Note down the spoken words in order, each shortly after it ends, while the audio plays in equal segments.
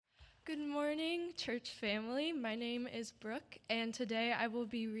Good morning, church family. My name is Brooke, and today I will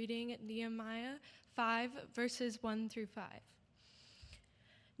be reading Nehemiah 5, verses 1 through 5.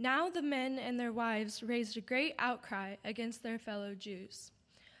 Now the men and their wives raised a great outcry against their fellow Jews.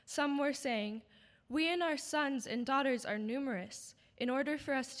 Some were saying, "We and our sons and daughters are numerous. In order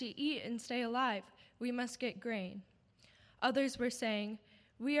for us to eat and stay alive, we must get grain." Others were saying,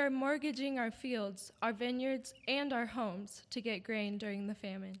 "We are mortgaging our fields, our vineyards, and our homes to get grain during the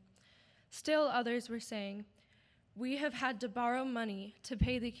famine." Still others were saying, "We have had to borrow money to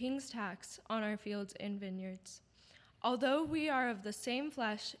pay the king's tax on our fields and vineyards. Although we are of the same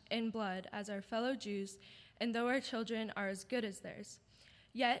flesh and blood as our fellow Jews, and though our children are as good as theirs,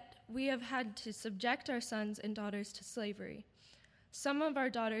 yet we have had to subject our sons and daughters to slavery. Some of our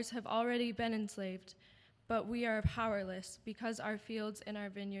daughters have already been enslaved, but we are powerless because our fields and our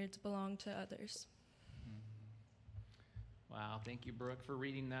vineyards belong to others." Wow, thank you, Brooke, for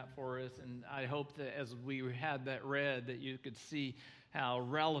reading that for us. And I hope that as we had that read, that you could see how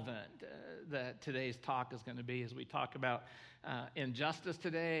relevant that today's talk is going to be as we talk about injustice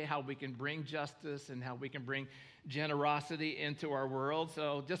today, how we can bring justice and how we can bring generosity into our world.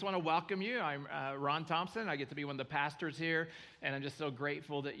 So just want to welcome you. I'm Ron Thompson. I get to be one of the pastors here, and I'm just so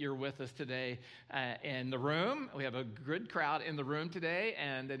grateful that you're with us today in the room. We have a good crowd in the room today,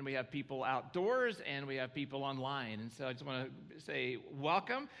 and then we have people outdoors, and we have people online. And so I just want to say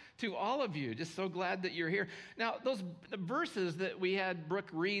welcome to all of you. Just so glad that you're here. Now, the verses that we had Brooke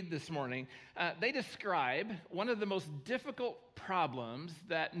read this morning, they describe one of the most difficult problems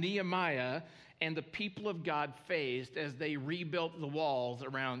that Nehemiah and the people of God faced as they rebuilt the walls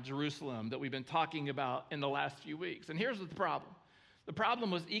around Jerusalem that we've been talking about in the last few weeks. And here's the problem. The problem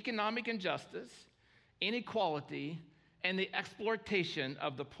was economic injustice, inequality, and the exploitation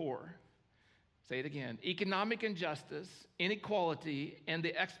of the poor. Say it again. Economic injustice, inequality, and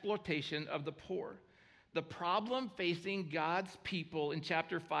the exploitation of the poor. The problem facing God's people in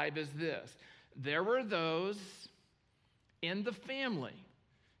chapter 5 is this. There were those in the family.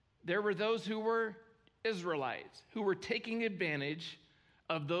 There were those who were Israelites, who were taking advantage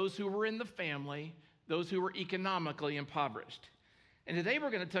of those who were in the family, those who were economically impoverished. And today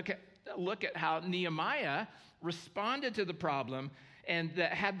we're going to look at how Nehemiah responded to the problem and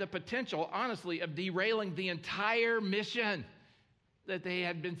that had the potential, honestly, of derailing the entire mission that they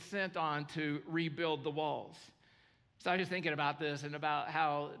had been sent on to rebuild the walls. So I was just thinking about this and about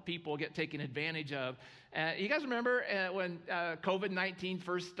how people get taken advantage of. You guys remember when COVID-19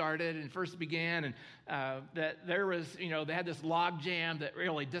 first started and first began, and that there was, they had this log jam that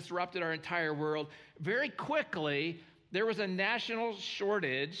really disrupted our entire world. Very quickly, there was a national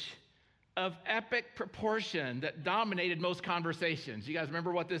shortage of epic proportion that dominated most conversations. You guys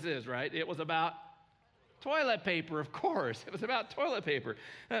remember what this is, right? It was about toilet paper, of course. It was about toilet paper.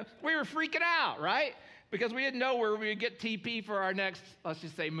 We were freaking out, right? Because we didn't know where we would get TP for our next, let's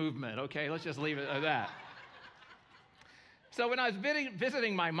just say, movement, okay? Let's just leave it at that. So when I was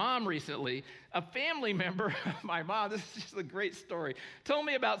visiting my mom recently, a family member of my mom, this is just a great story, told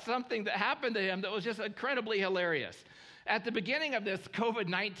me about something that happened to him that was just incredibly hilarious. At the beginning of this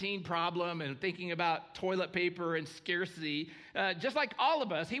COVID-19 problem and thinking about toilet paper and scarcity, just like all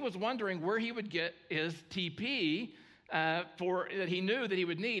of us, he was wondering where he would get his TP that he knew that he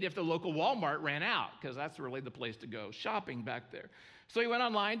would need if the local Walmart ran out, because that's really the place to go shopping back there. So he went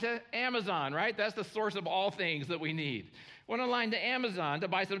online to Amazon, right? That's the source of all things that we need. Went online to Amazon to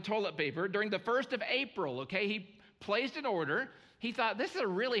buy some toilet paper during the 1st of April, okay? He placed an order. He thought, this is a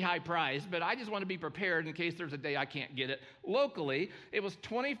really high price, but I just want to be prepared in case there's a day I can't get it. Locally, it was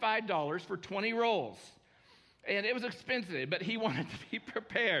 $25 for 20 rolls. And it was expensive, but he wanted to be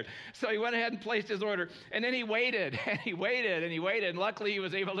prepared. So he went ahead and placed his order. And then he waited, and he waited, and he waited. And luckily, he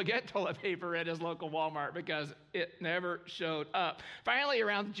was able to get toilet paper at his local Walmart because it never showed up. Finally,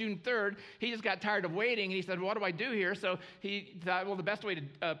 around June 3rd, he just got tired of waiting, and he said, what do I do here? So he thought, well, the best way to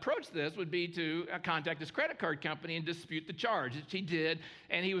approach this would be to contact his credit card company and dispute the charge, which he did,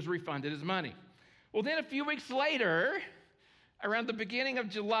 and he was refunded his money. Well, then a few weeks later, around the beginning of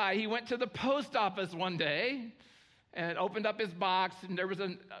July, he went to the post office one day and opened up his box, and there was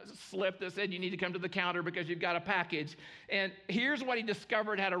a slip that said, you need to come to the counter because you've got a package. And here's what he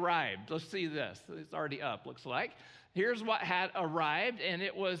discovered had arrived. Let's see this. It's already up, looks like. Here's what had arrived, and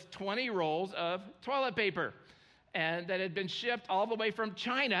it was 20 rolls of toilet paper, and that had been shipped all the way from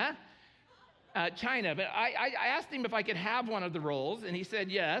China. But I asked him if I could have one of the rolls, and he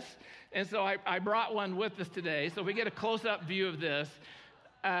said yes. And so I brought one with us today, so we get a close-up view of this.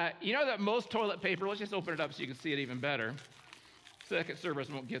 You know that most toilet paper, let's just open it up so you can see it even better. Second service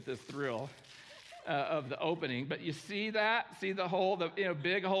won't get this thrill. of the opening. But you see that? See the hole,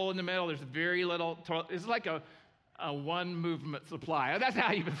 big hole in the middle? There's very little toilet. It's like a one movement supply. That's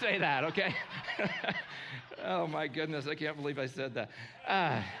how you would say that, okay? Oh my goodness, I can't believe I said that.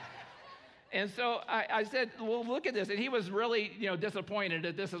 And so I said, well, look at this. And he was really, disappointed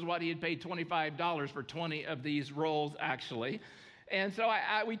that this is what he had paid $25 for 20 of these rolls, actually. And so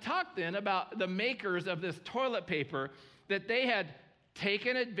we talked then about the makers of this toilet paper, that they had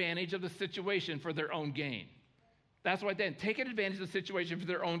taken advantage of the situation for their own gain. That's what they had, taken advantage of the situation for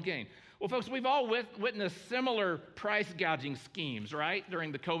their own gain. Well, folks, we've all witnessed similar price gouging schemes, right?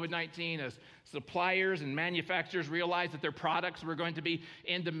 During the COVID-19, as suppliers and manufacturers realized that their products were going to be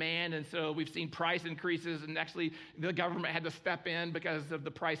in demand, and so we've seen price increases, and actually the government had to step in because of the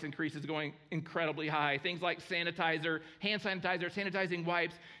price increases going incredibly high. Things like sanitizer, hand sanitizer, sanitizing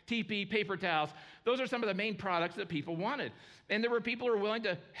wipes, TP, paper towels. Those are some of the main products that people wanted. And there were people who were willing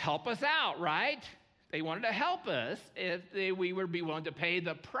to help us out, right? They wanted to help us if we would be willing to pay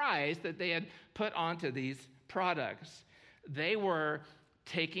the price that they had put onto these products. They were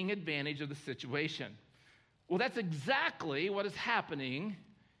taking advantage of the situation. Well, that's exactly what is happening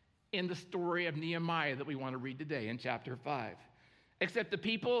in the story of Nehemiah that we want to read today in chapter 5. Except the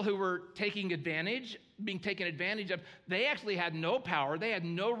people who were being taken advantage of, they actually had no power. They had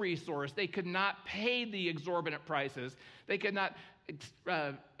no resource. They could not pay the exorbitant prices. They could not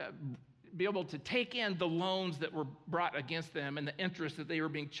be able to take in the loans that were brought against them and the interest that they were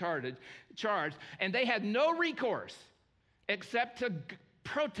being charged. And they had no recourse except to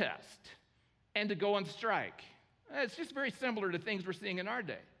protest and to go on strike. It's just very similar to things we're seeing in our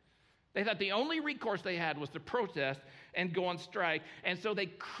day. They thought the only recourse they had was to protest and go on strike. And so they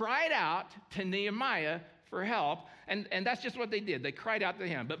cried out to Nehemiah for help. And that's just what they did. They cried out to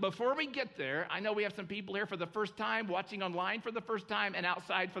him. But before we get there, I know we have some people here for the first time, watching online for the first time, and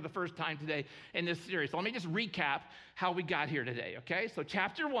outside for the first time today in this series. So let me just recap how we got here today, okay? So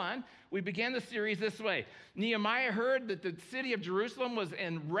chapter 1, we began the series this way. Nehemiah heard that the city of Jerusalem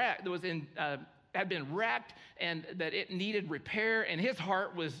had been wrecked and that it needed repair, and his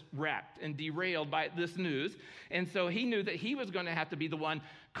heart was wrecked and derailed by this news. And so he knew that he was going to have to be the one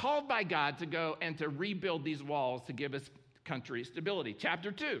called by God to go and to rebuild these walls to give his country stability.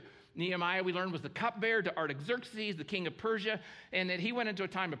 Chapter 2, Nehemiah, we learned, was the cupbearer to Artaxerxes, the king of Persia, and that he went into a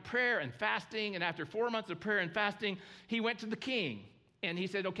time of prayer and fasting, and after 4 months of prayer and fasting, he went to the king. And he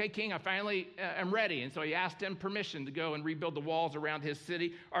said, okay, king, I finally am ready. And so he asked him permission to go and rebuild the walls around his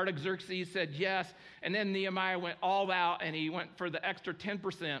city. Artaxerxes said yes. And then Nehemiah went all out, and he went for the extra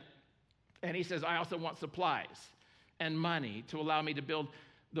 10%. And he says, I also want supplies and money to allow me to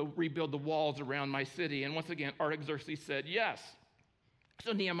rebuild the walls around my city. And once again, Artaxerxes said yes.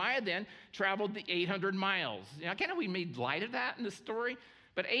 So Nehemiah then traveled the 800 miles. Kind of we made light of that in the story.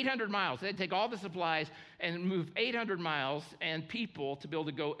 But 800 miles, they'd take all the supplies and move 800 miles and people to be able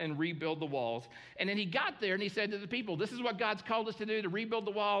to go and rebuild the walls. And then he got there and he said to the people, this is what God's called us to do, to rebuild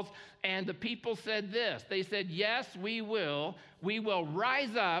the walls. And the people said this. They said, yes, we will. We will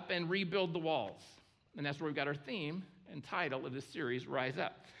rise up and rebuild the walls. And that's where we've got our theme and title of this series, Rise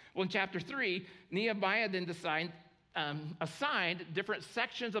Up. Well, in chapter 3, Nehemiah then assigned different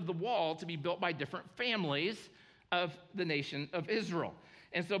sections of the wall to be built by different families of the nation of Israel.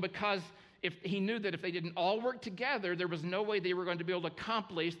 And so because if he knew that if they didn't all work together, there was no way they were going to be able to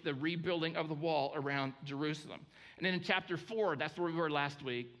accomplish the rebuilding of the wall around Jerusalem. And then in chapter 4, that's where we were last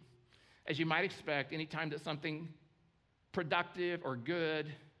week. As you might expect, anytime that something productive or good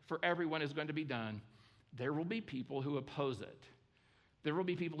for everyone is going to be done, there will be people who oppose it. There will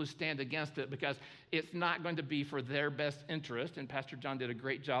be people who stand against it because it's not going to be for their best interest. And Pastor John did a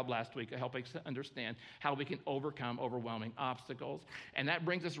great job last week of helping us understand how we can overcome overwhelming obstacles. And that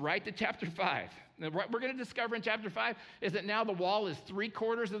brings us right to chapter 5. Now, what we're going to discover in chapter 5 is that now the wall is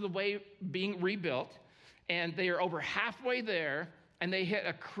 3/4 of the way being rebuilt, and they are over halfway there, and they hit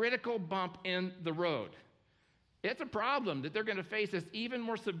a critical bump in the road. It's a problem that they're going to face that's even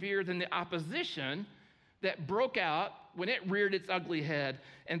more severe than the opposition that broke out when it reared its ugly head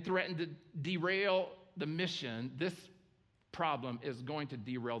and threatened to derail the mission. This problem is going to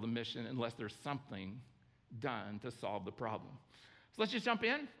derail the mission unless there's something done to solve the problem. So let's just jump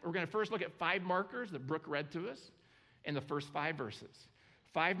in. We're going to first look at 5 markers that Brooke read to us in the first 5 verses.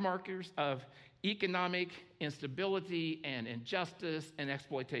 5 markers of economic instability and injustice and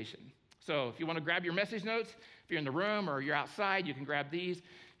exploitation. So if you want to grab your message notes, if you're in the room or you're outside, you can grab these.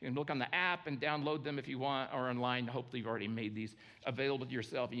 You can look on the app and download them if you want, or online. Hopefully you've already made these available to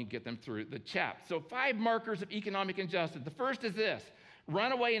yourself and you can get them through the chat. So 5 markers of economic injustice. The first is this: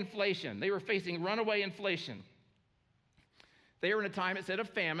 runaway inflation. They were facing runaway inflation. They were in a time, it said, of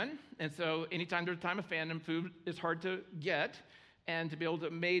famine. And so anytime there's a time of famine, food is hard to get and to be able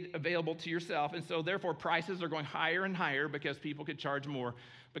to made available to yourself. And so therefore prices are going higher and higher because people could charge more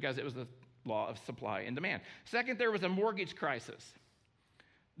because it was the law of supply and demand. Second, there was a mortgage crisis.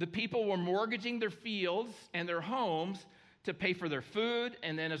 The people were mortgaging their fields and their homes to pay for their food,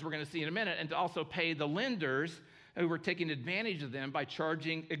 and then, as we're going to see in a minute, and to also pay the lenders who were taking advantage of them by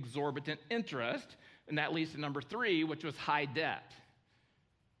charging exorbitant interest. And that leads to number 3, which was high debt.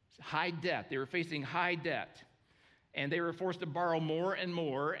 High debt. They were facing high debt. And they were forced to borrow more and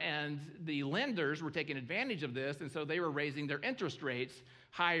more, and the lenders were taking advantage of this, and so they were raising their interest rates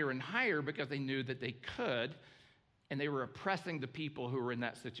higher and higher because they knew that they could, and they were oppressing the people who were in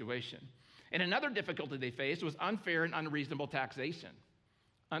that situation. And another difficulty they faced was unfair and unreasonable taxation.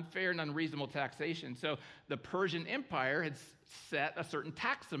 Unfair and unreasonable taxation. So the Persian Empire had set a certain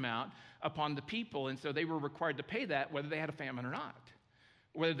tax amount upon the people, and so they were required to pay that whether they had a famine or not.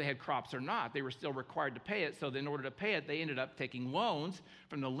 Whether they had crops or not, they were still required to pay it. So in order to pay it, they ended up taking loans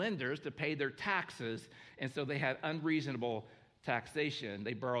from the lenders to pay their taxes, and so they had unreasonable taxation.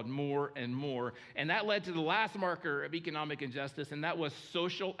 They borrowed more and more, and that led to the last marker of economic injustice, and that was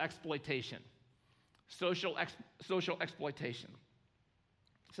social exploitation. Social exploitation.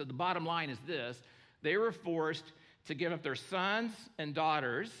 So the bottom line is this: they were forced to give up their sons and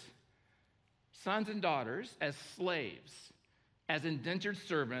daughters as slaves, as indentured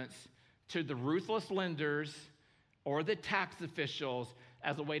servants to the ruthless lenders or the tax officials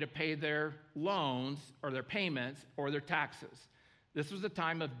as a way to pay their loans or their payments or their taxes. This was a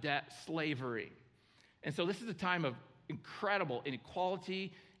time of debt slavery. And so this is a time of incredible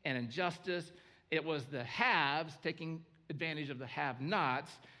inequality and injustice. It was the haves taking advantage of the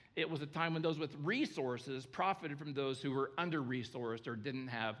have-nots. It was a time when those with resources profited from those who were under-resourced or didn't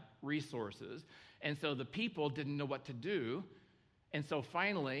have resources. And so the people didn't know what to do. And so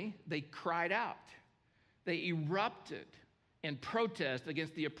finally, they cried out. They erupted in protest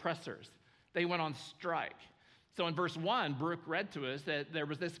against the oppressors. They went on strike. So in verse 1, Brooke read to us that there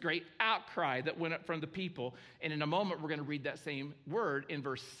was this great outcry that went up from the people. And in a moment, we're going to read that same word in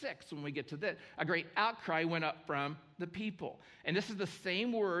verse 6 when we get to that. A great outcry went up from the people. And this is the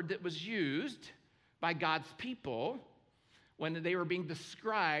same word that was used by God's people when they were being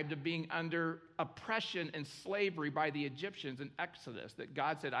described of being under oppression and slavery by the Egyptians in Exodus, that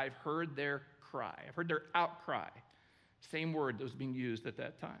God said, I've heard their cry. I've heard their outcry. Same word that was being used at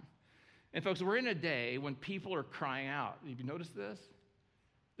that time. And folks, we're in a day when people are crying out. Have you noticed this?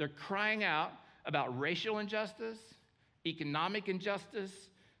 They're crying out about racial injustice, economic injustice,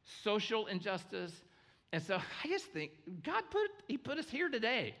 social injustice. And so I just think God put us here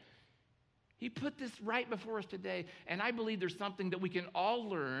today. He put this right before us today. And I believe there's something that we can all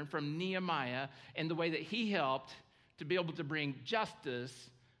learn from Nehemiah and the way that he helped to be able to bring justice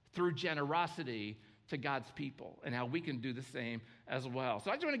through generosity to God's people, and how we can do the same as well.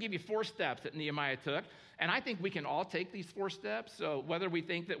 So I just want to give you 4 steps that Nehemiah took, and I think we can all take these 4 steps. So whether we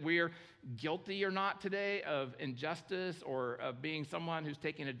think that we're guilty or not today of injustice or of being someone who's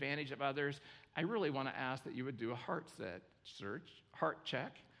taking advantage of others, I really want to ask that you would do a heart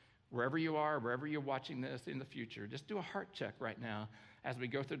check, wherever you are, wherever you're watching this in the future. Just do a heart check right now as we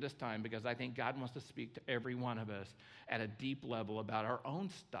go through this time, because I think God wants to speak to every one of us at a deep level about our own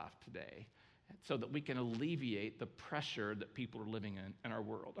stuff today, so that we can alleviate the pressure that people are living in our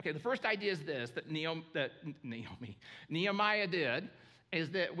world. Okay, the first idea is this, that Nehemiah did, is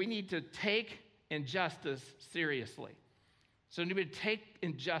that we need to take injustice seriously. So we need to take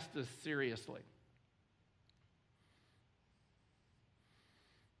injustice seriously.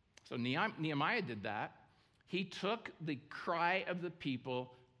 So Nehemiah did that. He took the cry of the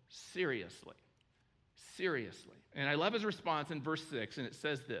people seriously. Seriously. And I love his response in verse 6, and it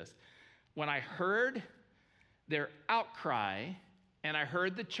says this: when I heard their outcry and I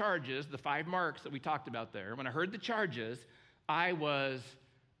heard the charges, the 5 marks that we talked about there, when I heard the charges, I was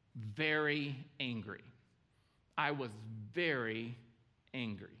very angry. I was very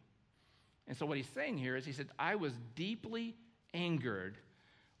angry. And so what he's saying here is, he said, I was deeply angered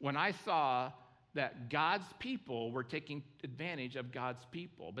when I saw that God's people were taking advantage of God's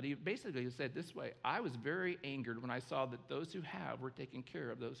people. But he basically said this way: I was very angered when I saw that those who have were taking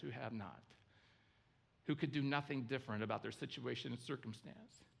care of those who have not, who could do nothing different about their situation and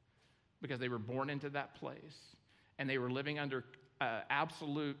circumstance, because they were born into that place, and they were living under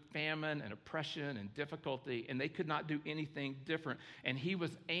absolute famine and oppression and difficulty, and they could not do anything different. And he was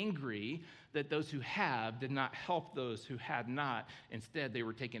angry that those who have did not help those who had not. Instead, they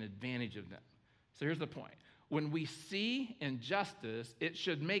were taking advantage of them. So here's the point. When we see injustice, it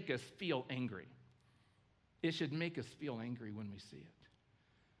should make us feel angry. it should make us feel angry when we see it.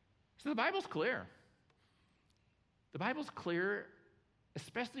 So the Bible's clear. The Bible's clear,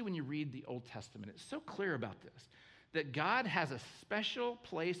 especially when you read the Old Testament. It's so clear about this, that God has a special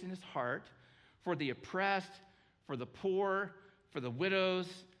place in his heart for the oppressed, for the poor, for the widows,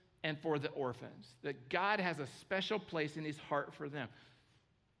 and for the orphans. That God has a special place in his heart for them.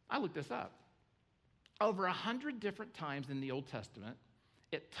 I looked this up. Over 100 different times in the Old Testament,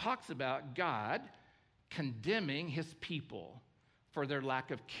 it talks about God condemning his people for their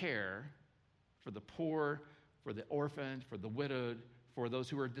lack of care for the poor, for the orphaned, for the widowed, for those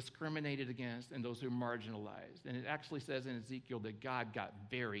who are discriminated against and those who are marginalized. And it actually says in Ezekiel that God got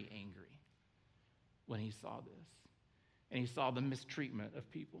very angry when he saw this. And he saw the mistreatment of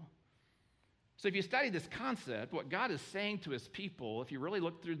people. So if you study this concept, what God is saying to his people, if you really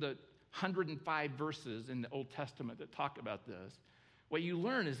look through the 105 verses in the Old Testament that talk about this, what you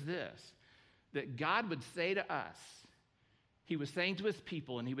learn is this, that God would say to us, he was saying to his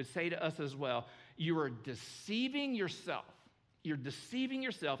people, and he would say to us as well, you are deceiving yourself. You're deceiving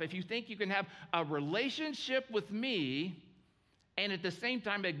yourself if you think you can have a relationship with me and at the same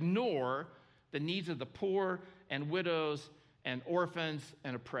time ignore the needs of the poor and widows and orphans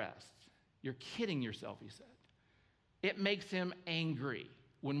and oppressed. You're kidding yourself, he said. It makes him angry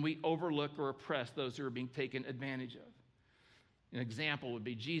when we overlook or oppress those who are being taken advantage of. An example would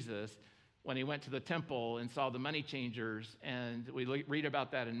be Jesus when he went to the temple and saw the money changers, and we read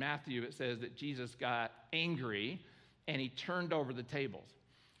about that in Matthew. It says that Jesus got angry and he turned over the tables.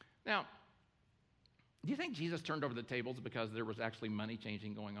 Now, do you think Jesus turned over the tables because there was actually money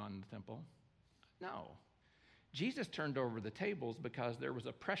changing going on in the temple? No. Jesus turned over the tables because there was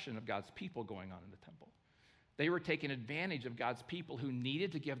oppression of God's people going on in the temple. They were taking advantage of God's people who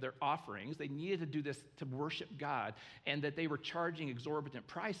needed to give their offerings. They needed to do this to worship God, and that they were charging exorbitant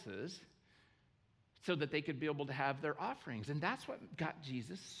prices so that they could be able to have their offerings. And that's what got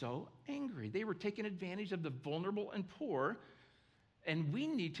Jesus so angry. They were taking advantage of the vulnerable and poor, and we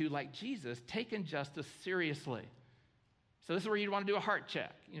need to, like Jesus, take injustice seriously. So this is where you want to do a heart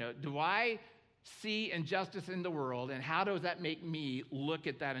check. Do I see injustice in the world, and how does that make me look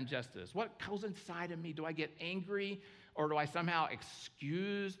at that injustice? What goes inside of me? Do I get angry, or do I somehow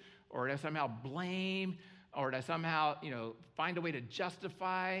excuse, or do I somehow blame, or do I somehow, find a way to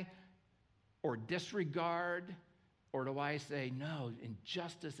justify or disregard, or do I say, no,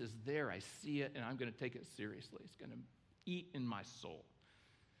 injustice is there, I see it, and I'm going to take it seriously. It's going to eat in my soul.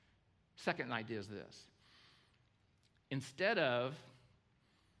 Second idea is this. Instead of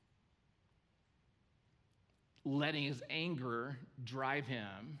letting his anger drive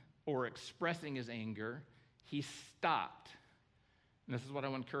him or expressing his anger, he stopped. And this is what I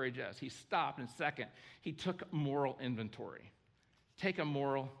want to encourage us. He stopped, and second, he took moral inventory. Take a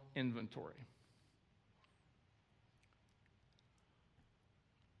moral inventory.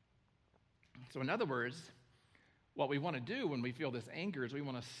 So in other words, what we want to do when we feel this anger is we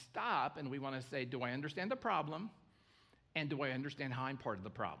want to stop and we want to say, do I understand the problem? And do I understand how I'm part of the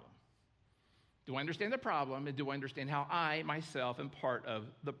problem? Do I understand the problem? And do I understand how I, myself, am part of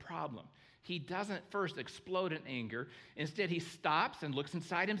the problem? He doesn't first explode in anger. Instead, he stops and looks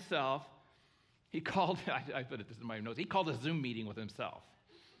inside himself. He called, I put this in my notes, he called a Zoom meeting with himself.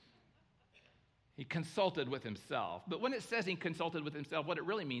 He consulted with himself. But when it says he consulted with himself, what it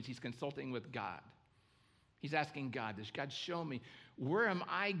really means, he's consulting with God. He's asking God, does God show me, where am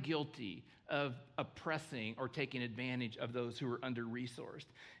I guilty of oppressing or taking advantage of those who are under-resourced?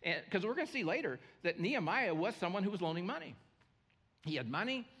 Because we're going to see later that Nehemiah was someone who was loaning money. He had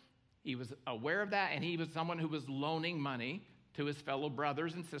money, he was aware of that, and he was someone who was loaning money to his fellow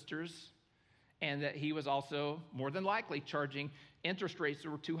brothers and sisters, and that he was also, more than likely, charging interest rates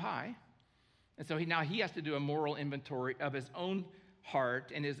that were too high. And so now he has to do a moral inventory of his own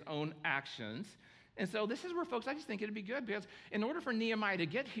heart and his own actions. And so this is where, folks, I just think it'd be good, because in order for Nehemiah to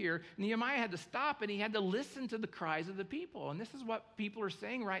get here, Nehemiah had to stop and he had to listen to the cries of the people. And this is what people are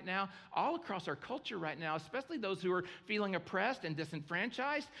saying right now, all across our culture right now, especially those who are feeling oppressed and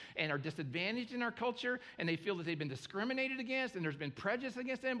disenfranchised and are disadvantaged in our culture, and they feel that they've been discriminated against and there's been prejudice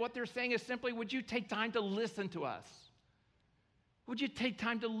against them. What they're saying is simply, would you take time to listen to us? Would you take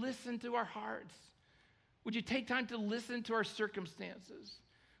time to listen to our hearts? Would you take time to listen to our circumstances?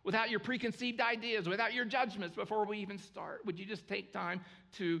 Without your preconceived ideas, without your judgments before we even start. Would you just take time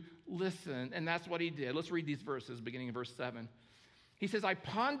to listen? And that's what he did. Let's read these verses, beginning in verse 7. He says, I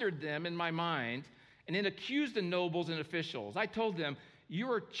pondered them in my mind and then accused the nobles and officials. I told them, you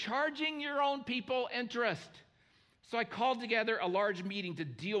are charging your own people interest. So I called together a large meeting to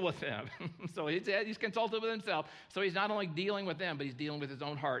deal with them. So he's consulted with himself. So he's not only dealing with them, but he's dealing with his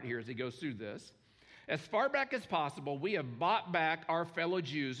own heart here as he goes through this. As far back as possible, we have bought back our fellow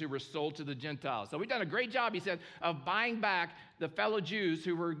Jews who were sold to the Gentiles. So we've done a great job, he said, of buying back the fellow Jews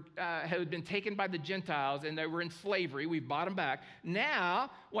who had been taken by the Gentiles and they were in slavery. We've bought them back. Now,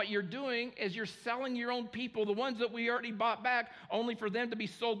 what you're doing is you're selling your own people, the ones that we already bought back, only for them to be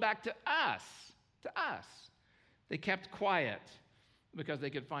sold back to us. To us. They kept quiet because they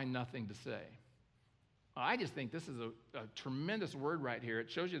could find nothing to say. I just think this is a tremendous word right here.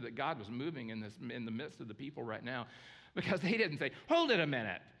 It shows you that God was moving in the midst of the people right now, because they didn't say, hold it a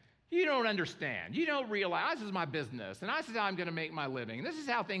minute. You don't understand. You don't realize this is my business, and this is how I'm going to make my living, and this is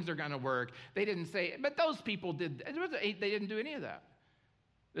how things are going to work. They didn't say, but those people did. They didn't do any of that.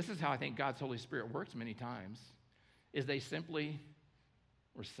 This is how I think God's Holy Spirit works many times, is they simply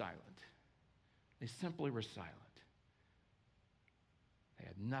were silent. They simply were silent. They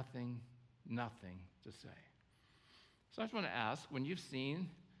had nothing to say. So I just want to ask, when you've seen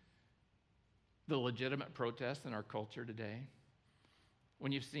the legitimate protests in our culture today,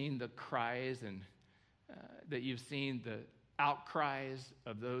 when you've seen the cries and that you've seen the outcries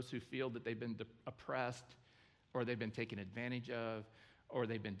of those who feel that they've been oppressed, or they've been taken advantage of, or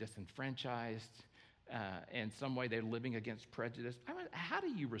they've been disenfranchised, in some way they're living against prejudice, how do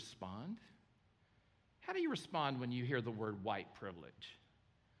you respond? How do you respond when you hear the word white privilege?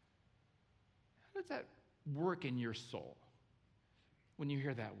 How does that work in your soul when you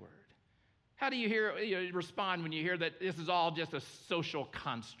hear that word? How do you respond when you hear that this is all just a social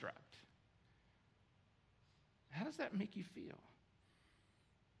construct? How does that make you feel?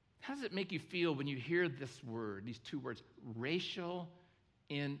 How does it make you feel when you hear this word, these two words, racial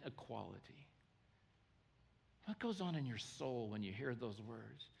inequality? What goes on in your soul when you hear those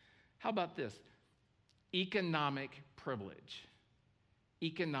words? How about this? Economic privilege.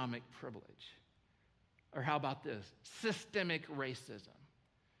 Economic privilege. Or how about this? Systemic racism.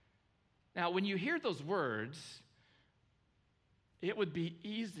 Now, when you hear those words, it would be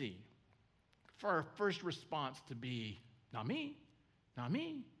easy for our first response to be, not me, not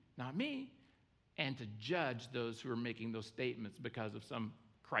me, not me, and to judge those who are making those statements because of some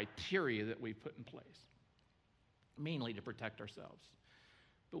criteria that we put in place, mainly to protect ourselves.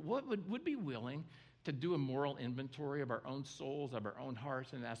 But what would be willing to do a moral inventory of our own souls, of our own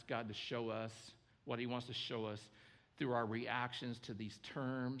hearts, and ask God to show us what he wants to show us through our reactions to these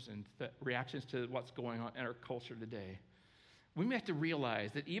terms and reactions to what's going on in our culture today. We may have to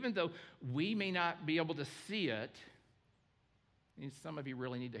realize that even though we may not be able to see it, and some of you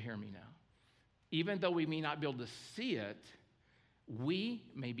really need to hear me now, even though we may not be able to see it, we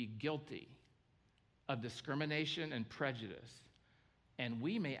may be guilty of discrimination and prejudice, and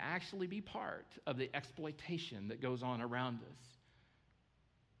we may actually be part of the exploitation that goes on around us.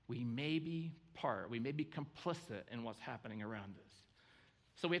 We may be complicit in what's happening around us.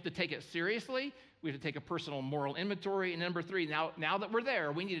 So we have to take it seriously. We have to take a personal moral inventory. And number three, now that we're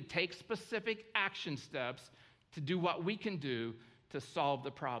there, we need to take specific action steps to do what we can do to solve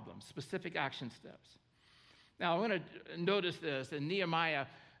the problem. Specific action steps. Now, I want to notice this, and Nehemiah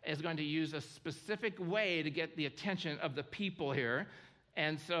is going to use a specific way to get the attention of the people here.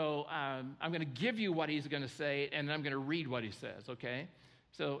 And so I'm going to give you what he's going to say, and then I'm going to read what he says, okay?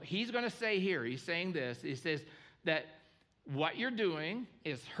 So he's going to say here, he's saying this, he says that what you're doing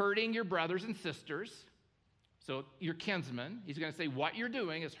is hurting your brothers and sisters, so your kinsmen. He's going to say what you're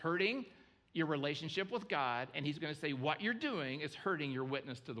doing is hurting your relationship with God, and he's going to say what you're doing is hurting your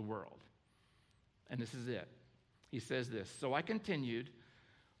witness to the world. And this is it. He says this, so I continued,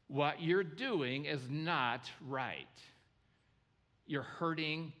 what you're doing is not right. You're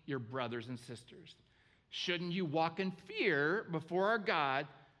hurting your brothers and sisters. Shouldn't you walk in fear before our God?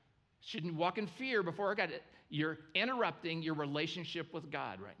 Shouldn't you walk in fear before our God? You're interrupting your relationship with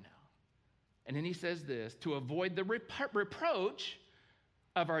God right now. And then he says this, to avoid the reproach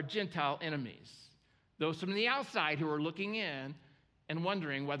of our Gentile enemies, those from the outside who are looking in and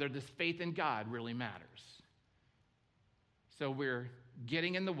wondering whether this faith in God really matters. So we're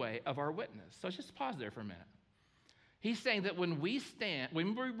getting in the way of our witness. So let's just pause there for a minute. He's saying that when we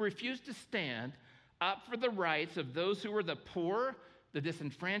refuse to stand up for the rights of those who are the poor, the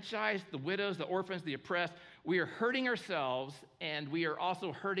disenfranchised, the widows, the orphans, the oppressed, we are hurting ourselves, and we are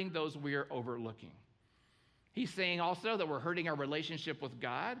also hurting those we are overlooking. He's saying also that we're hurting our relationship with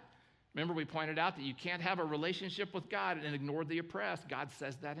God. Remember, we pointed out that you can't have a relationship with God and ignore the oppressed. God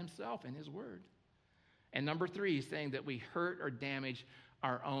says that himself in his word. And number three, he's saying that we hurt or damage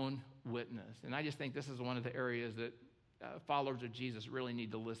our own witness. And I just think this is one of the areas that followers of Jesus really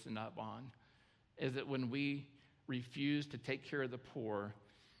need to listen up on, is that when we refuse to take care of the poor,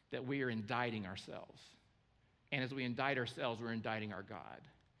 that we are indicting ourselves. And as we indict ourselves, we're indicting our God.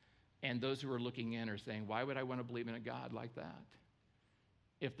 And those who are looking in are saying, why would I want to believe in a God like that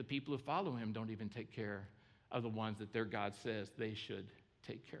if the people who follow him don't even take care of the ones that their God says they should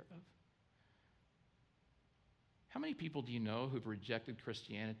take care of? How many people do you know who've rejected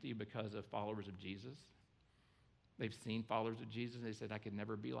Christianity because of followers of Jesus? They've seen followers of Jesus, and they said, I could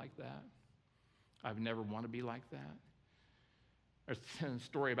never be like that. I would never want to be like that. There's a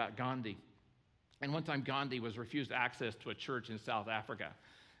story about Gandhi. And one time Gandhi was refused access to a church in South Africa,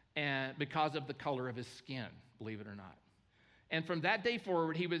 and because of the color of his skin, believe it or not. And from that day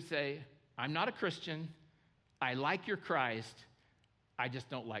forward, he would say, I'm not a Christian. I like your Christ. I just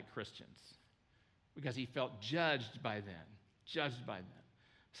don't like Christians. Because he felt judged by them.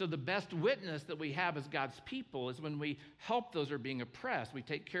 So the best witness that we have as God's people is when we help those who are being oppressed. We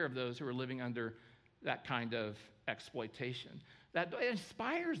take care of those who are living under that kind of exploitation. That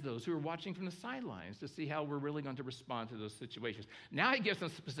inspires those who are watching from the sidelines to see how we're really going to respond to those situations. Now he gives them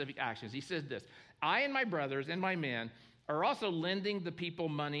specific actions. He says this, I and my brothers and my men are also lending the people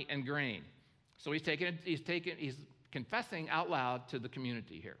money and grain. So he's confessing out loud to the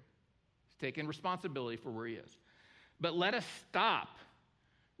community here. He's taking responsibility for where he is. But let us stop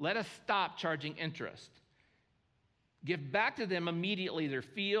charging interest. Give back to them immediately their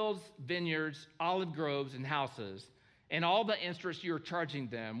fields, vineyards, olive groves, and houses, and all the interest you are charging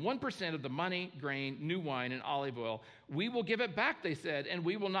them, 1% of the money, grain, new wine, and olive oil. We will give it back, they said, and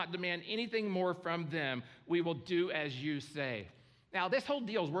we will not demand anything more from them. We will do as you say. Now, this whole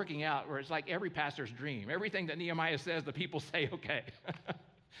deal is working out where it's like every pastor's dream. Everything that Nehemiah says, the people say, okay,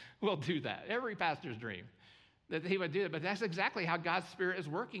 we'll do that. Every pastor's dream that he would do it. But that's exactly how God's Spirit is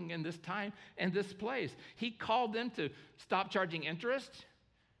working in this time and this place. He called them to stop charging interest.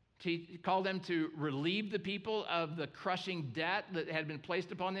 He called them to relieve the people of the crushing debt that had been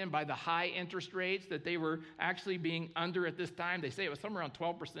placed upon them by the high interest rates that they were actually being under at this time. They say it was somewhere around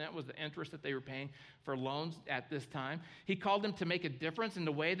 12% was the interest that they were paying for loans at this time. He called them to make a difference in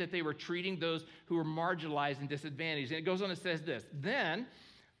the way that they were treating those who were marginalized and disadvantaged. And it goes on and says this, then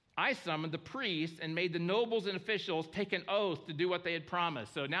I summoned the priests and made the nobles and officials take an oath to do what they had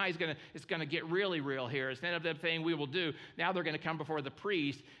promised. So now it's going to get really real here. Instead of them saying we will do, now they're going to come before the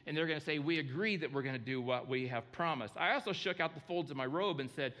priest and they're going to say we agree that we're going to do what we have promised. I also shook out the folds of my robe and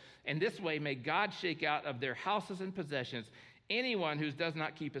said, in this way may God shake out of their houses and possessions anyone who does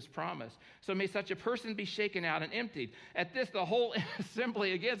not keep his promise. So may such a person be shaken out and emptied. At this, the whole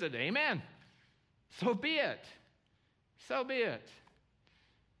assembly again said, amen. So be it. So be it.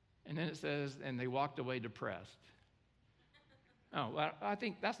 And then it says, and they walked away depressed. Oh, well, I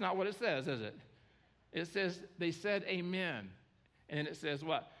think that's not what it says, is it? It says, they said amen. And then it says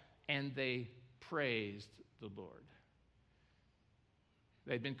what? And they praised the Lord.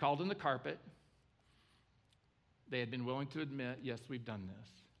 They'd been called on the carpet. They had been willing to admit, yes, we've done this.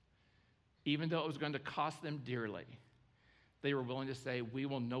 Even though it was going to cost them dearly, they were willing to say, we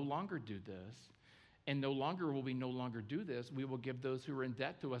will no longer do this. And no longer will we no longer do this. We will give those who are in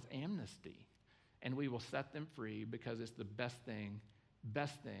debt to us amnesty. And we will set them free because it's the best thing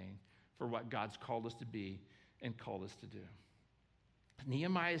for what God's called us to be and called us to do.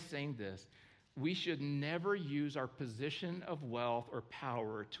 Nehemiah is saying this. We should never use our position of wealth or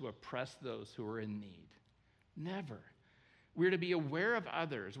power to oppress those who are in need. Never. We're to be aware of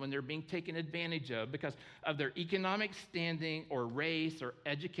others when they're being taken advantage of because of their economic standing or race or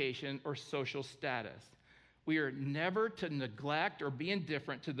education or social status. We are never to neglect or be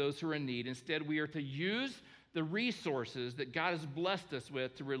indifferent to those who are in need. Instead, we are to use the resources that God has blessed us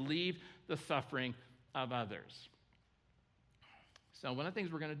with to relieve the suffering of others. So one of the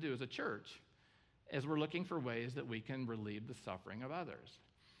things we're going to do as a church is we're looking for ways that we can relieve the suffering of others.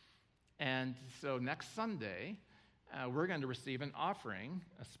 And so next Sunday, we're going to receive an offering,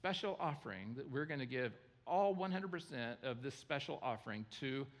 a special offering, that we're going to give all 100% of this special offering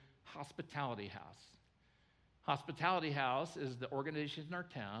to Hospitality House. Hospitality House is the organization in our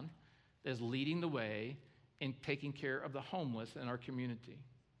town that is leading the way in taking care of the homeless in our community.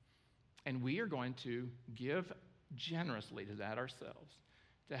 And we are going to give generously to that ourselves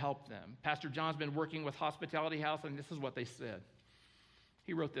to help them. Pastor John's been working with Hospitality House, and this is what they said.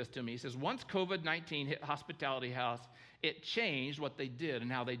 He wrote this to me. He says, once COVID-19 hit Hospitality House, it changed what they did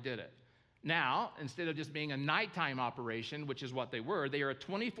and how they did it. Now, instead of just being a nighttime operation, which is what they are a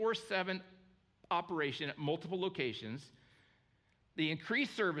 24/7 operation at multiple locations. The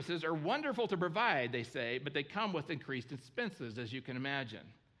increased services are wonderful to provide, they say, but they come with increased expenses, as you can imagine.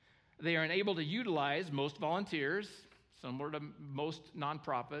 They are unable to utilize most volunteers, similar to most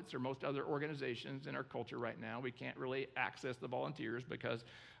nonprofits or most other organizations in our culture right now. We can't really access the volunteers because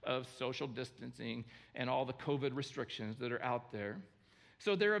of social distancing and all the COVID restrictions that are out there.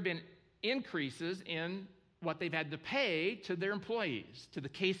 So there have been increases in what they've had to pay to their employees, to the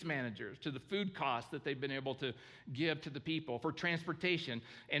case managers, to the food costs that they've been able to give to the people, for transportation,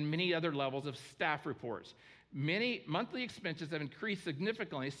 and many other levels of staff reports. Many monthly expenses have increased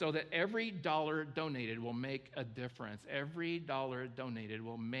significantly so that every dollar donated will make a difference. Every dollar donated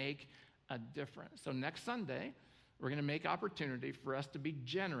will make a difference. So next Sunday, we're going to make opportunity for us to be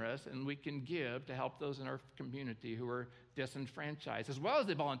generous, and we can give to help those in our community who are disenfranchised, as well as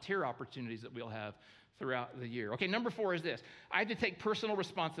the volunteer opportunities that we'll have throughout the year. Okay, number 4 is this. I have to take personal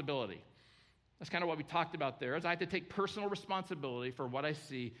responsibility. That's kind of what we talked about there, is I have to take personal responsibility for what I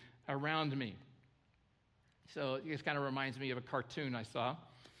see around me. So it kind of reminds me of a cartoon I saw.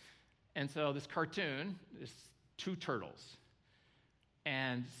 And so this cartoon is 2 turtles.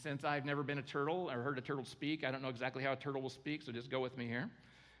 And since I've never been a turtle or heard a turtle speak, I don't know exactly how a turtle will speak, so just go with me here.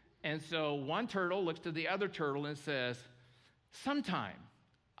 And so one turtle looks to the other turtle and says, "Sometime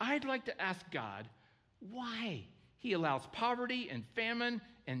I'd like to ask God why he allows poverty and famine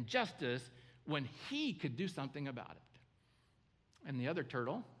and injustice when he could do something about it." And the other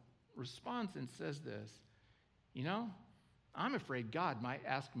turtle responds and says this, "I'm afraid God might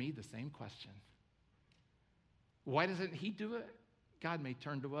ask me the same question. Why doesn't he do it?" God may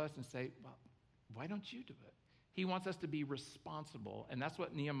turn to us and say, "Well, why don't you do it?" He wants us to be responsible, and that's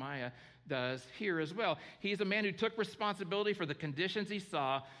what Nehemiah does here as well. He's a man who took responsibility for the conditions he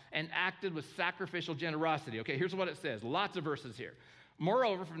saw and acted with sacrificial generosity. Okay, here's what it says. Lots of verses here.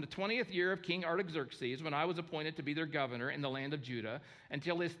 "Moreover, from the 20th year of King Artaxerxes, when I was appointed to be their governor in the land of Judah,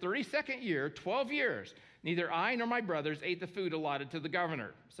 until his 32nd year, 12 years, neither I nor my brothers ate the food allotted to the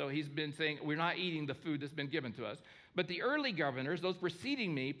governor." So he's been saying, we're not eating the food that's been given to us. "But the early governors, those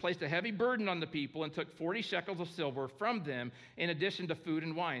preceding me, placed a heavy burden on the people and took 40 shekels of silver from them in addition to food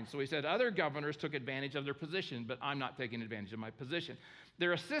and wine." So he said other governors took advantage of their position, but I'm not taking advantage of my position.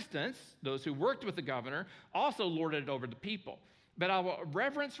 "Their assistants, those who worked with the governor, also lorded it over the people. But out of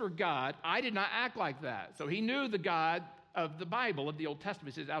reverence for God, I did not act like that." So he knew the God of the Bible, of the Old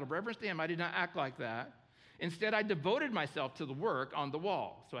Testament. He says, out of reverence to him, I did not act like that. "Instead, I devoted myself to the work on the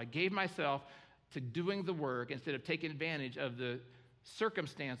wall." So I gave myself to doing the work instead of taking advantage of the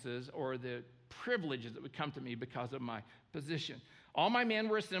circumstances or the privileges that would come to me because of my position. "All my men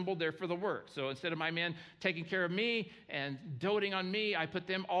were assembled there for the work." So instead of my men taking care of me and doting on me, I put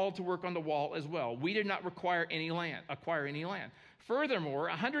them all to work on the wall as well. "We did not acquire any land. Furthermore,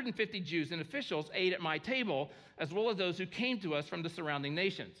 150 Jews and officials ate at my table, as well as those who came to us from the surrounding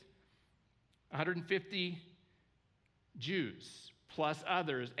nations." 150 Jews plus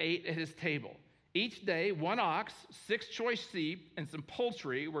others ate at his table. "Each day, 1 ox, 6 choice sheep, and some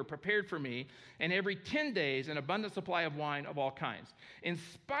poultry were prepared for me, and every 10 days an abundant supply of wine of all kinds. In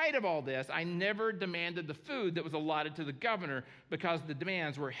spite of all this, I never demanded the food that was allotted to the governor because the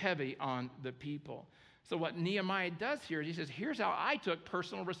demands were heavy on the people." So what Nehemiah does here is he says, here's how I took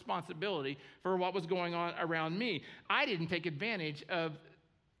personal responsibility for what was going on around me. I didn't take advantage of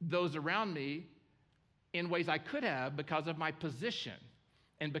those around me in ways I could have because of my position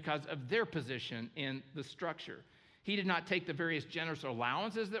and because of their position in the structure. He did not take the various generous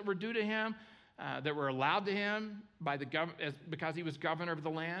allowances that were due to him, that were allowed to him by because he was governor of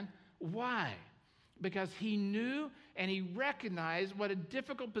the land. Why? Because he knew and he recognized what a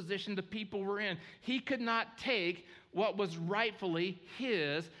difficult position the people were in. He could not take what was rightfully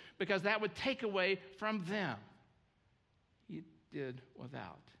his because that would take away from them. He did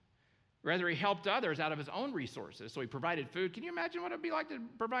without. Rather, he helped others out of his own resources. So he provided food. Can you imagine what it would be like to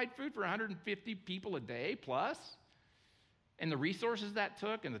provide food for 150 people a day plus? And the resources that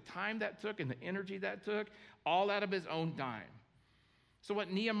took, and the time that took, and the energy that took, all out of his own dime. So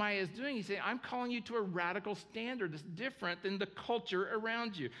what Nehemiah is doing, he's saying, I'm calling you to a radical standard that's different than the culture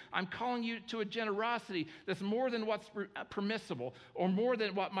around you. I'm calling you to a generosity that's more than what's permissible or more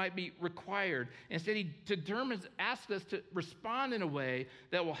than what might be required. Instead, he asks us to respond in a way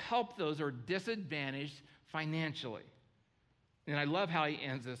that will help those who are disadvantaged financially. And I love how he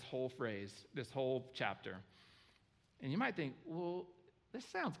ends this whole phrase, this whole chapter. And you might think, well, this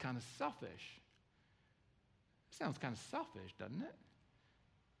sounds kind of selfish. It sounds kind of selfish, doesn't it?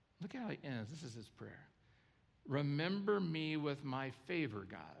 Look at how he ends. This is his prayer. Remember me with my favor,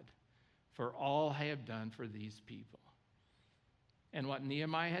 God, for all I have done for these people. And what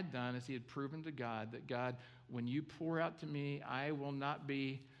Nehemiah had done is he had proven to God that, God, when you pour out to me, I will not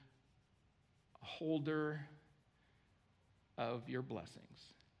be a holder of your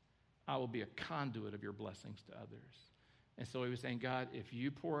blessings. I will be a conduit of your blessings to others. And so he was saying, God, if you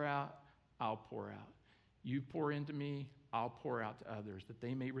pour out, I'll pour out. You pour into me, I'll pour out to others that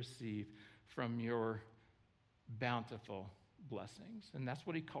they may receive from your bountiful blessings. And that's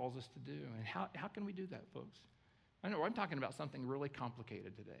what he calls us to do. And how can we do that, folks? I know I'm talking about something really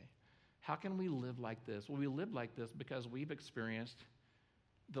complicated today. How can we live like this? Well, we live like this because we've experienced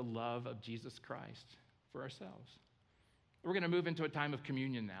the love of Jesus Christ for ourselves. We're going to move into a time of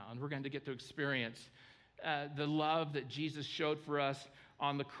communion now, and we're going to get to experience the love that Jesus showed for us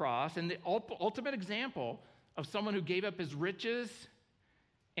on the cross, and the ultimate example of someone who gave up his riches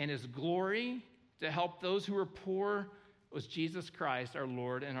and his glory to help those who were poor was Jesus Christ, our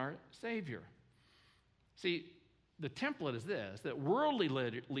Lord and our Savior. See, the template is this, that worldly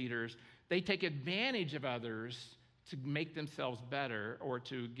leaders, they take advantage of others to make themselves better or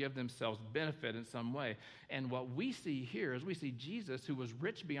to give themselves benefit in some way. And what we see here is we see Jesus, who was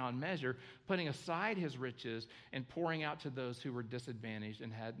rich beyond measure, putting aside his riches and pouring out to those who were disadvantaged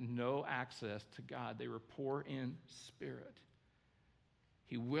and had no access to God. They were poor in spirit.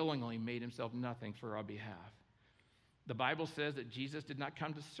 He willingly made himself nothing for our behalf. The Bible says that Jesus did not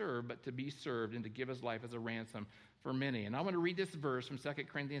come to serve, but to be served and to give his life as a ransom for many. And I want to read this verse from 2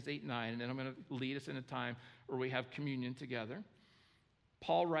 Corinthians 8:9, and then I'm going to lead us in a time where we have communion together.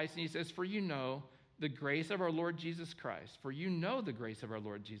 Paul writes, and he says, "For you know the grace of our Lord Jesus Christ, for you know the grace of our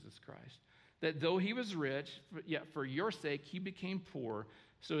Lord Jesus Christ, that though he was rich, yet for your sake he became poor,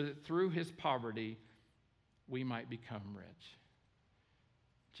 so that through his poverty we might become rich."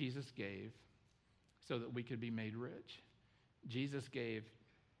 Jesus gave so that we could be made rich. Jesus gave,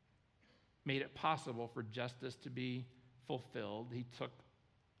 made it possible for justice to be fulfilled. He took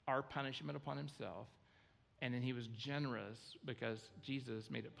our punishment upon himself, and then he was generous because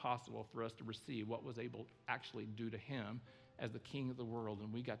Jesus made it possible for us to receive what was able actually due to him as the King of the world,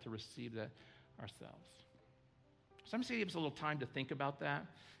 and we got to receive that ourselves. So I'm going to give us a little time to think about that.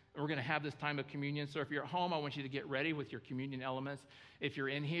 We're going to have this time of communion. So if you're at home, I want you to get ready with your communion elements. If you're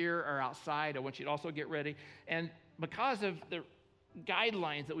in here or outside, I want you to also get ready. And because of the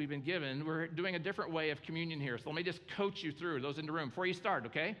guidelines that we've been given, we're doing a different way of communion here. So let me just coach you through those in the room before you start,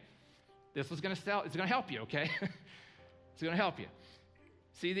 okay? This is going to it's going to help you, okay? It's going to help you.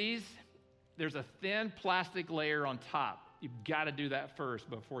 See these? There's a thin plastic layer on top. You've got to do that first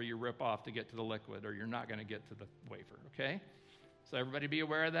before you rip off to get to the liquid, or you're not going to get to the wafer, okay? So everybody be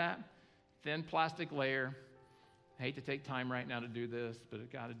aware of that. Thin plastic layer. I hate to take time right now to do this, but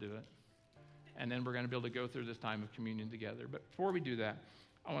I've got to do it. And then we're going to be able to go through this time of communion together. But before we do that,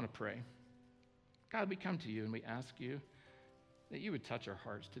 I want to pray. God, we come to you and we ask you that you would touch our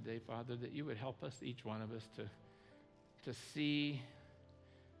hearts today, Father, that you would help us, each one of us, to see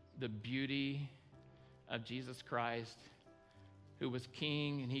the beauty of Jesus Christ, who was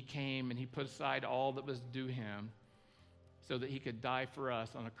king, and he came and he put aside all that was due him so that he could die for us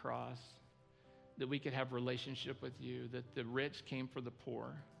on a cross, that we could have relationship with you, that the rich came for the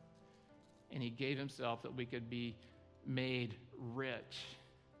poor, and he gave himself that we could be made rich.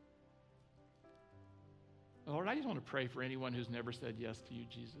 Lord, I just want to pray for anyone who's never said yes to you,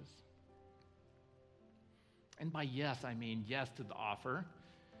 Jesus. And by yes, I mean yes to the offer.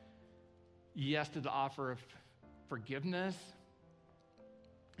 Yes to the offer of forgiveness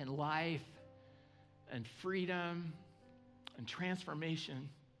and life and freedom and transformation,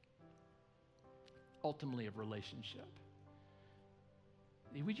 ultimately of relationship.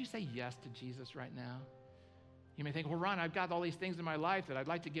 Would you say yes to Jesus right now? You may think, well, Ron, I've got all these things in my life that I'd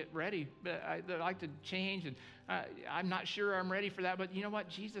like to get ready, that I'd like to change, and I'm not sure I'm ready for that. But you know what?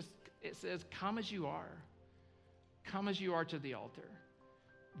 Jesus, it says, come as you are. Come as you are to the altar.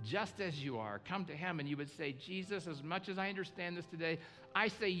 Just as you are. Come to him, and you would say, Jesus, as much as I understand this today, I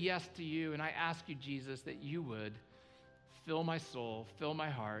say yes to you, and I ask you, Jesus, that you would fill my soul, fill my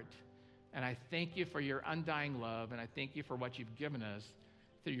heart, and I thank you for your undying love, and I thank you for what you've given us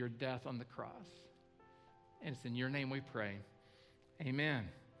through your death on the cross. And it's in your name we pray. Amen.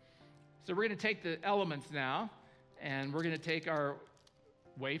 So we're going to take the elements now, and we're going to take our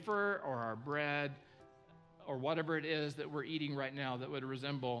wafer or our bread or whatever it is that we're eating right now that would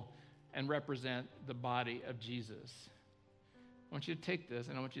resemble and represent the body of Jesus. I want you to take this,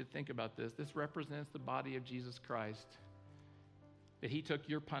 and I want you to think about this. This represents the body of Jesus Christ, that he took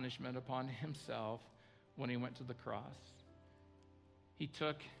your punishment upon himself when he went to the cross. He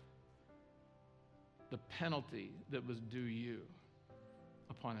took the penalty that was due you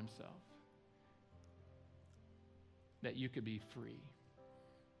upon himself, that you could be free,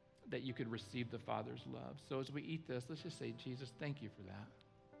 that you could receive the Father's love. So as we eat this, let's just say, Jesus, thank you for that.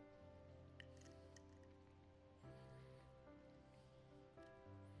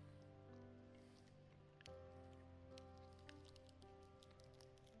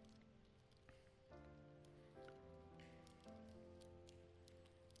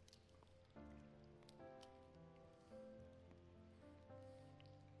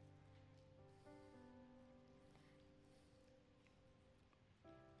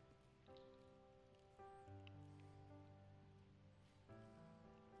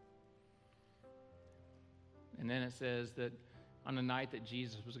 And then it says that on the night that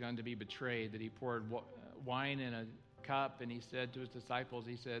Jesus was going to be betrayed, that he poured wine in a cup, and he said to his disciples,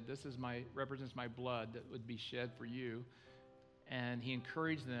 he said, this represents my blood that would be shed for you. And he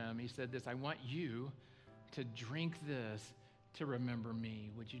encouraged them. He said this, I want you to drink this to remember me.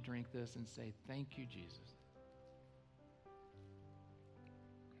 Would you drink this and say, thank you, Jesus?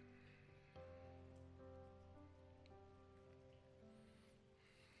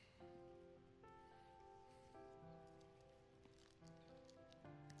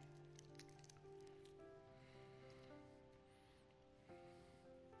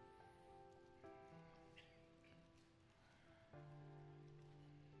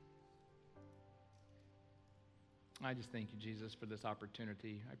 I just thank you, Jesus, for this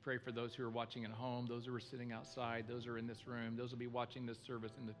opportunity. I pray for those who are watching at home, those who are sitting outside, those who are in this room, those who will be watching this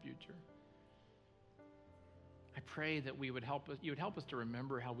service in the future. I pray that you would help us to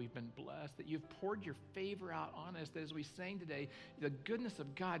remember how we've been blessed, that you've poured your favor out on us, that as we sang today, the goodness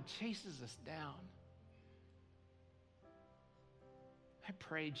of God chases us down. I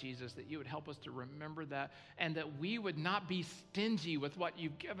pray, Jesus, that you would help us to remember that, and that we would not be stingy with what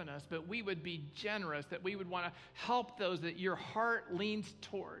you've given us, but we would be generous, that we would want to help those that your heart leans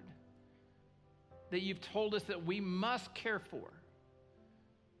toward, that you've told us that we must care for.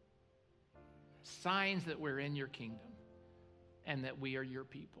 Signs that we're in your kingdom and that we are your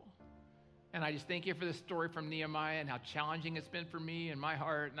people. And I just thank you for this story from Nehemiah and how challenging it's been for me and my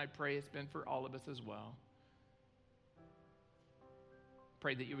heart, and I pray it's been for all of us as well.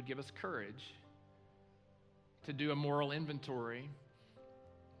 Pray that you would give us courage to do a moral inventory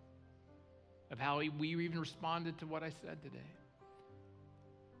of how we even responded to what I said today.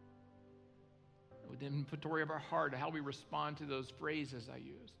 With an inventory of our heart, how we respond to those phrases I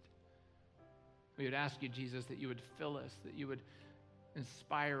used. We would ask you, Jesus, that you would fill us, that you would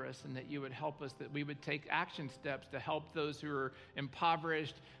inspire us, and that you would help us, that we would take action steps to help those who are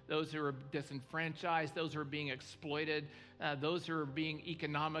impoverished, those who are disenfranchised, those who are being exploited, those who are being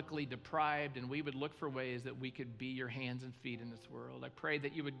economically deprived, and we would look for ways that we could be your hands and feet in this world. I pray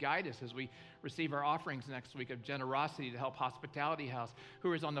that you would guide us as we receive our offerings next week of generosity to help Hospitality House,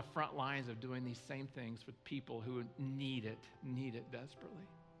 who is on the front lines of doing these same things with people who need it desperately.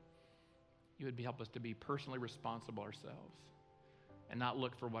 You would help us to be personally responsible ourselves and not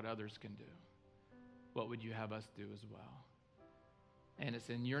look for what others can do. What would you have us do as well? And it's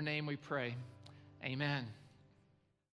in your name we pray. Amen.